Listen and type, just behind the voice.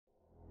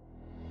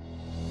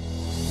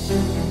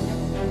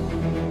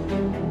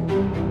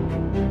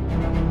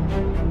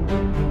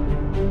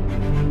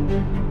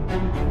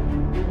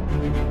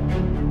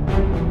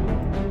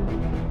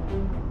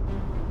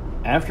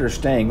After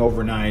staying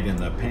overnight in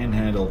the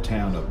panhandle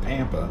town of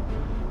Pampa,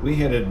 we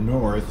headed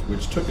north,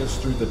 which took us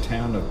through the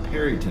town of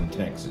Perryton,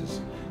 Texas,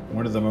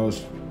 one of the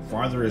most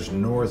farthest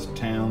north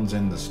towns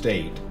in the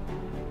state.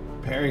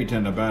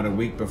 Perryton, about a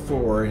week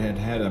before, had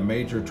had a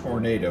major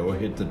tornado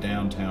hit the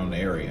downtown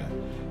area,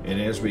 and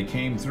as we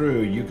came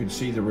through, you could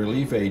see the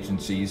relief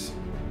agencies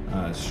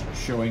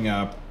showing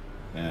up,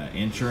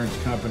 insurance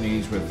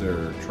companies with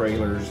their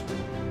trailers,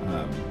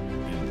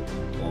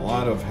 and a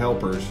lot of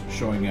helpers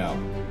showing up.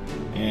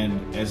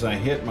 And as I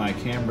hit my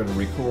camera to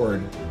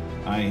record,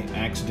 I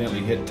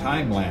accidentally hit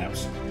time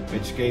lapse,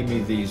 which gave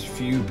me these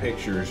few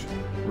pictures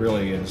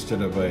really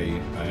instead of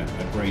a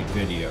great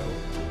video.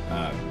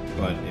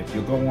 But if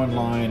you go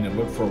online and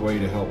look for a way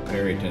to help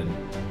Perryton,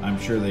 I'm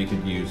sure they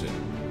could use it.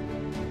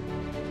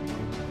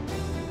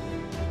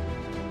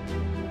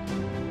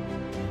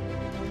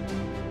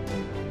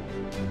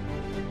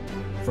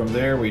 From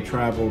there we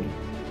traveled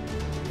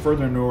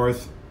further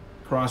north,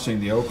 crossing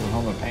the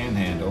Oklahoma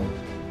Panhandle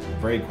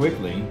very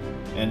quickly,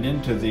 and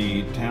into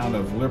the town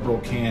of Liberal,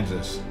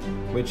 Kansas,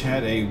 which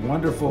had a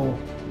wonderful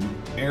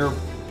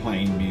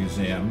airplane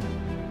museum,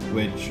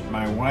 which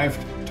my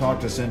wife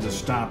talked us into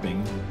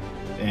stopping.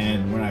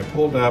 And when I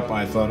pulled up,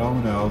 I thought, oh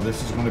no,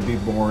 this is going to be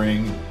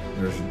boring.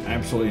 There's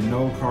absolutely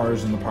no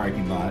cars in the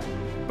parking lot.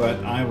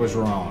 But I was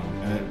wrong.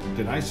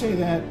 Did I say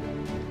that?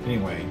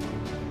 Anyway,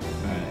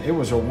 it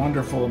was a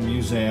wonderful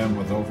museum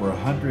with over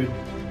 100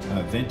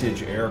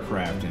 vintage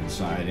aircraft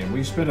inside, and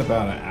we spent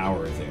about an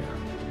hour there.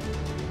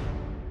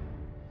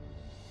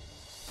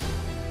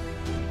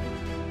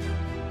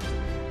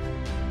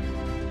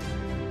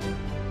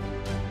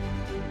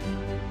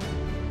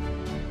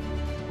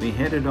 We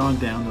headed on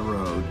down the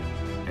road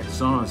and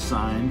saw a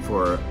sign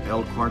for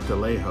El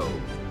Cuartelejo,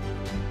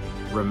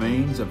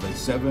 remains of a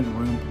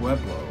 7-room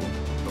pueblo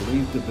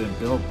believed to have been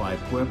built by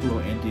Pueblo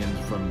Indians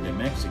from New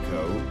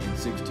Mexico in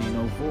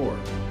 1604.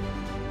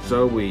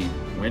 So we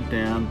went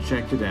down,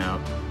 checked it out,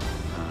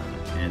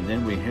 and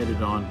then we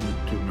headed on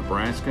to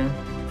Nebraska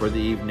for the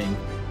evening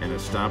and a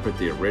stop at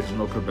the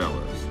original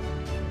Cabela's.